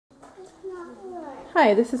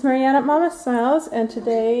Hi, this is Marianne at Mama Smiles, and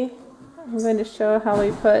today I'm going to show how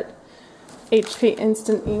we put HP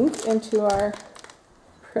Instant Ink into our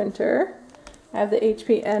printer. I have the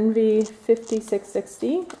HP Envy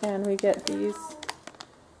 5660, and we get these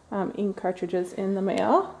ink cartridges in the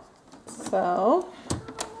mail. So,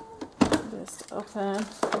 just open,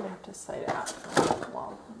 I have to slide it out from the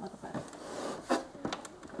wall a little bit.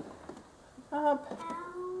 Up.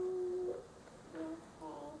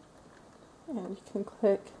 And you can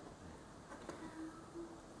click.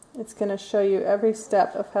 It's going to show you every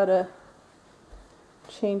step of how to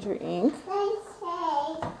change your ink.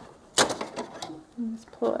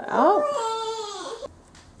 Just pull it out.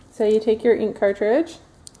 So you take your ink cartridge,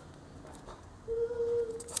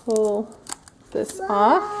 pull this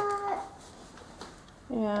off,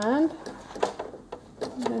 and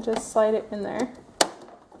I'm going to just slide it in there.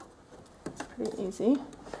 It's pretty easy.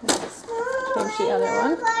 Just change the other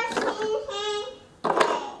one.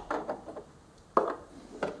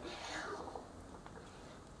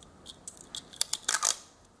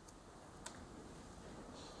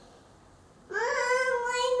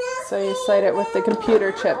 So you slide it with the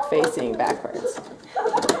computer chip facing backwards.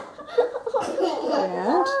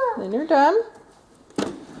 And then you're done.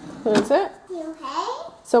 Close it.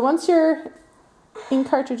 So once your ink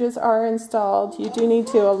cartridges are installed, you do need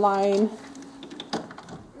to align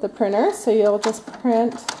the printer. So you'll just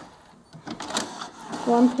print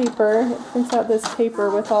one paper. It prints out this paper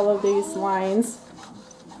with all of these lines.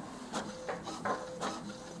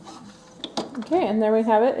 Okay, and there we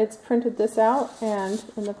have it. It's printed this out, and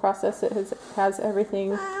in the process it has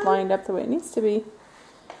everything lined up the way it needs to be,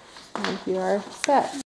 and you are set.